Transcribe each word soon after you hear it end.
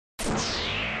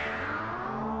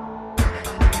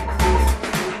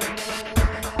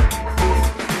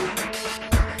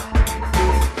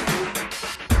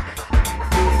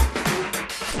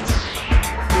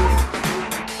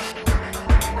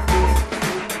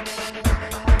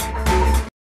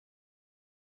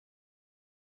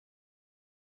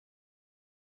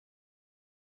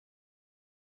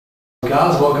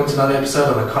guys, welcome to another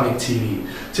episode of iKonic TV.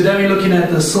 Today we're looking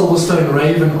at the Silverstone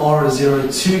Raven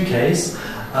R02 case.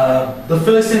 The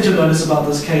first thing to notice about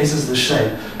this case is the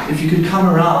shape. If you could come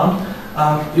around,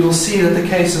 you'll see that the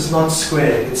case is not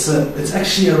square. It's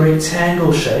actually a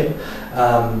rectangle shape.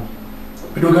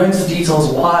 But we'll go into the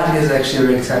details why it is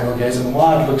actually a rectangle case and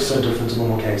why it looks so different to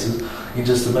normal cases in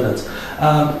just a minute.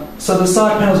 So the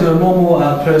side panel's got a normal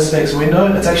perspex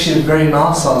window. It's actually a very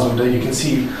nice size window. You can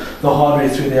see the hardware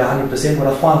through there 100%. What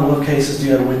I find a lot of cases do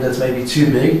have a window that's maybe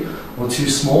too big or too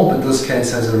small, but this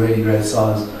case has a really great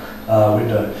size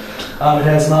window. It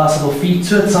has nice little feet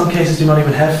to it. Some cases do not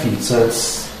even have feet, so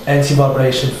it's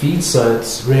anti-vibration feet, so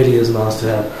it really is nice to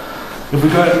have. If we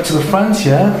go to the front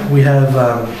here, we have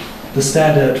the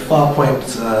standard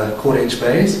 5-point quarter-inch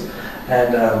base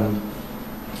and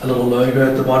a little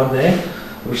logo at the bottom there,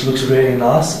 which looks really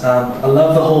nice. I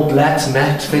love the whole black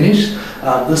matte finish.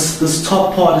 This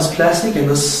top part is plastic and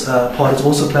this part is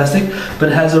also plastic, but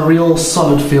it has a real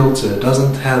solid feel to it. It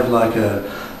doesn't have like a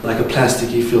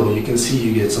plasticky feel. You can see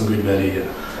you get some good value here.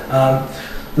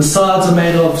 The sides are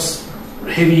made of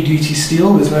heavy duty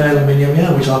steel. There's no aluminium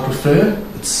here, which I prefer.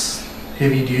 It's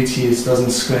heavy duty, it doesn't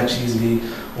scratch easily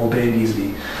or bend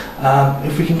easily.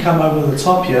 If we can come over the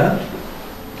top here,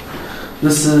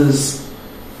 this is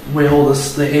where all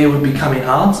the air would be coming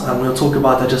out, and we'll talk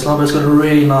about that just now, but it's got a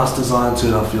really nice design to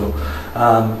it, I feel.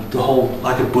 The whole,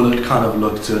 like a bullet kind of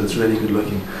look to it, it's really good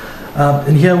looking.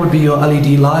 And here would be your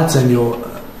LED lights and your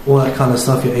all that kind of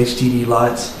stuff, your HDD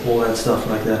lights, all that stuff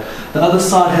like that. The other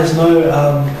side has no,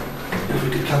 if we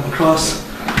could come across,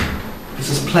 it's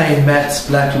this plain matte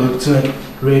black look to it,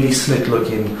 really slick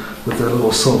looking with the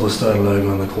little Silverstone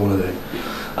logo in the corner there.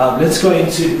 Let's go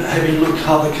into having a look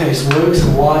how the case works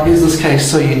and why is this case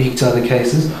so unique to other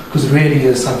cases, because it really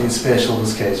is something special,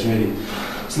 this case, really.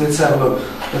 So let's have a look.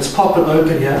 Let's pop it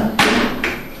open here,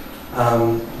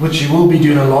 which you will be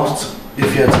doing a lot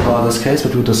if you had to buy this case,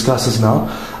 but we'll discuss this now.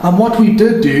 What we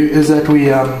did do is that we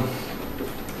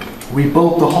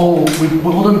built the whole, we didn't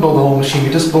build the whole machine, we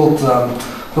just built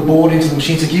the board into the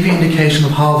machine to give you an indication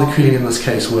of how the cooling in this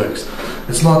case works.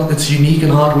 It's unique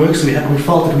and how it works, so we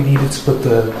felt that we needed to put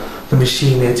the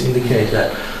machine there to indicate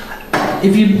that.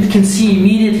 If you can see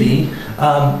immediately,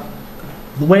 the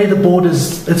way the board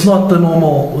is, it's not the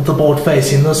normal, with the board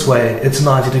facing this way, it's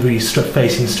 90 degrees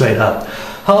facing straight up.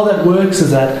 How that works is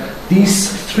that these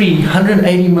three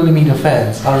 180mm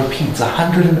fans, I repeat,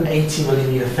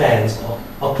 180mm fans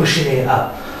are pushing air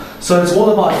up. So it's all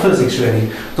about physics,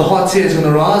 really. The hot air is going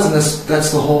to rise, and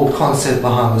that's the whole concept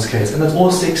behind this case. And it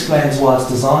also explains why its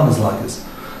design is like this.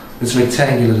 It's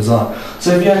rectangular design.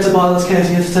 So if you had to buy this case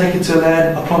and you had to take it to a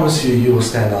LAN, I promise you, you will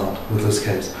stand out with this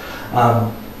case.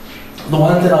 The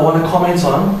one thing I want to comment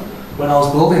on when I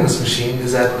was building this machine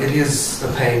is that it is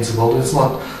a pain to build. It's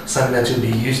not something that you'll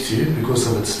be used to because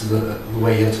of the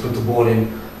way you have to put the board in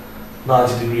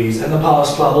 90 degrees. And the power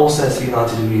supply also has to be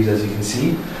 90 degrees, as you can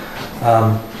see.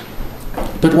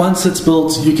 But once it's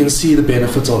built, you can see the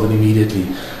benefits of it immediately.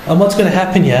 And what's going to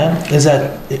happen here is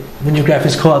that when your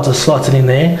graphics cards are slotted in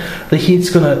there, the heat's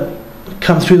going to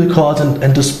come through the cards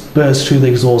and disperse through the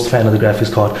exhaust fan of the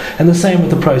graphics card. And the same with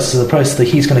the processor. The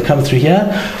heat's going to come through here.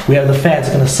 We have the fans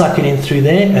going to suck it in through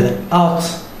there and then out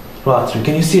right through.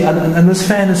 Can you see? And this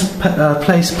fan is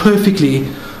placed perfectly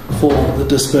for the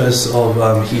disperse of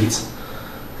heat.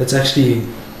 It's actually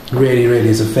really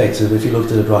is effective if you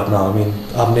looked at it right now. I mean,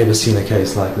 I've never seen a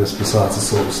case like this besides the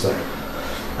Silverstone.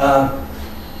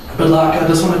 But I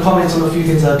just want to comment on a few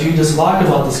things I do dislike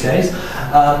about this case.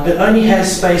 It only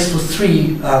has space for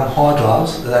 3 hard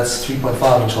drives. That's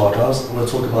 3.5-inch hard drives. I'm going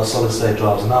to talk about solid-state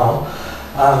drives now.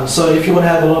 So if you want to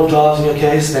have a lot of drives in your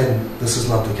case, then this is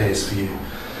not the case for you.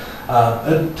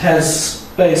 It has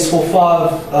space for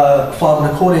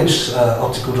 5.25-inch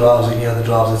optical drives or any other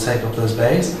drives that take up those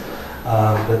bays.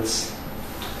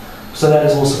 So that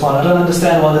is also fine. I don't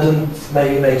understand why they didn't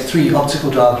maybe make 3 optical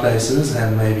drive places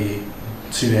and maybe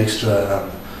 2 extra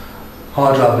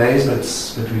hard drive bays, but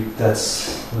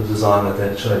that's the design that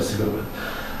they chose to go with.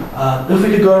 If we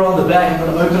could go around the back, I'm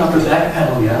going to open up the back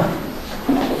panel here,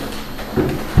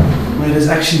 where it is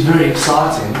actually very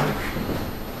exciting.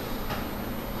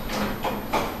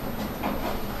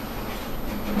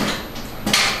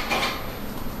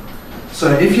 So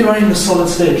if you're running the solid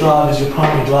state drive as your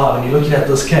primary drive and you're looking at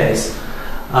this case,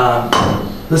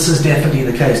 this is definitely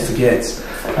the case to get.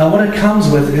 What it comes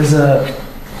with is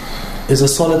a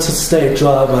solid state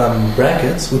drive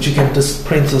bracket, which you can just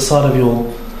print to the side of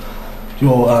your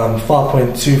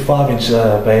 5.25-inch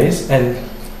base, and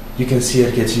you can see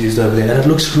it gets used over there, and it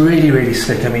looks really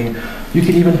slick. I mean, you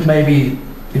can even maybe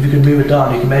if you can move it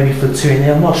down, you can maybe fit 2 in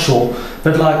there, I'm not sure.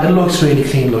 But like, it looks really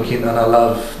clean looking, and I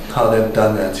love how they've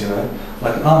done that, you know.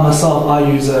 Like myself,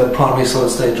 I use a primary solid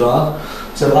state drive,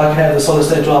 so if I can have the solid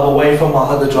state drive away from my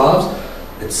other drives,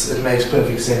 it makes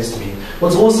perfect sense to me.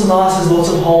 What's also nice is lots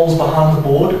of holes behind the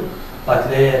board, like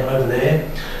there and over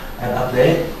there and up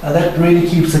there, and that really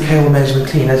keeps the cable management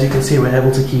clean. As you can see, we're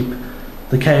able to keep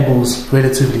the cables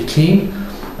relatively clean.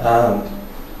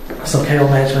 Some cable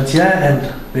management here,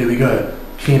 and there we go,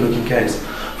 clean looking case.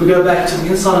 If we go back to the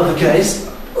inside of the case,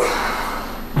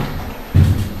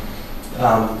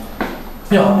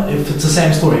 yeah, if it's the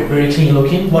same story, very clean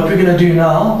looking. What we're going to do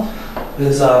now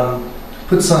is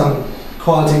put some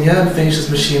quality in here and finish this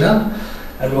machine up,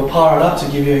 and we'll power it up to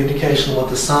give you an indication of what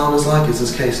the sound is like. Is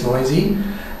this case noisy?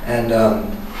 And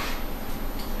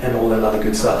all that other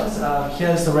good stuff.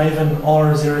 Here's the Raven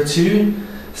R02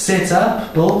 set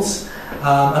up, built.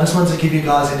 I just wanted to give you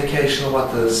guys an indication of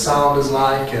what the sound is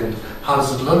like and how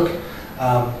does it look.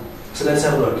 So let's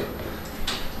have a look.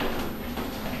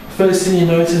 First thing you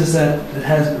notice is that it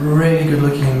has really good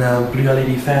looking blue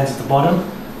LED fans at the bottom,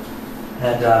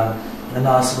 and a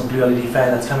nice little blue LED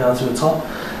fan that's coming out through the top.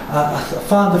 I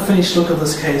found the finished look of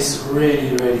this case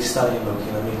really, really stunning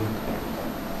looking. I mean,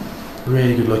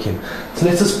 really good looking. So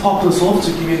let's just pop this off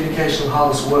to give you an indication of how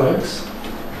this works.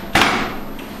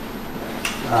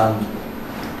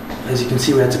 As you can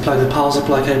see, we had to plug the power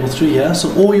supply cable through here,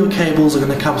 so all your cables are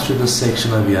going to come through this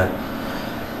section over here.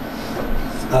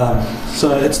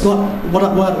 So it's not what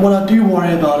I do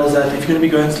worry about is that if you're going to be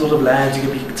going to a lot of lands, you're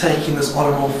going to be taking this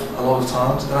on and off a lot of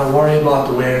times, and I worry about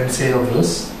the wear and tear of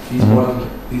this. These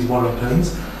bottom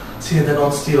pins. See that they're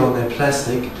not steel and they're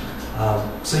plastic.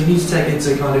 So you need to take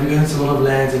into account if you're going to a lot of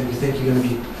lands and you think you're going to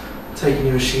be taking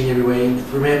your machine everywhere.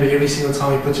 Remember, every single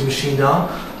time you put your machine down,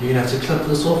 you're going to have to clip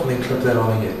this off and then clip that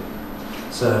on again.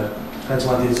 So that's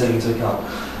one thing to take into account.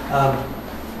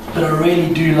 But I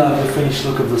really do love the finished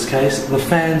look of this case. The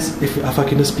fans, if I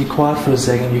can just be quiet for a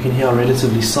second, you can hear are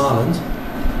relatively silent.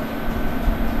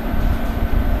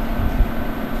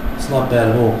 It's not bad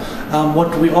at all.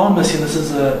 What we are missing,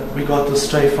 we got this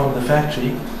straight from the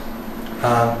factory,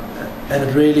 and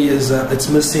it really is, it's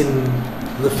missing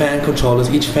the fan controllers.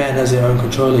 Each fan has their own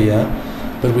controller here,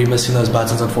 but we're missing those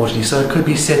buttons unfortunately. So it could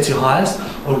be set to highest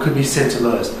or it could be set to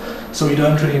lowest. So we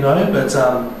don't really know, but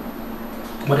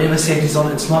whatever setting is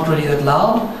on, it's not really that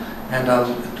loud, and it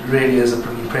really is a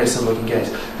pretty impressive looking case.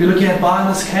 If you're looking at buying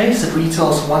this case, it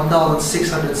retails for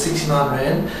 1,669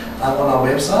 Rand on our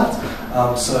website.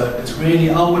 So it's really,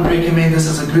 I would recommend this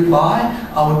as a good buy.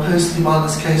 I would personally buy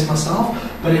this case myself,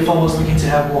 but if I was looking to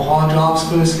have more hard drives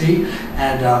firstly,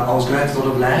 and I was going to a lot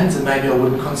of lands, then maybe I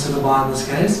wouldn't consider buying this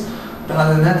case. But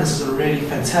other than that, this is a really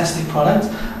fantastic product.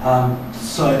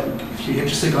 So if you're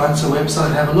interested, go onto the website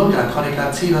and have a look at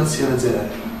iKonic.co.za.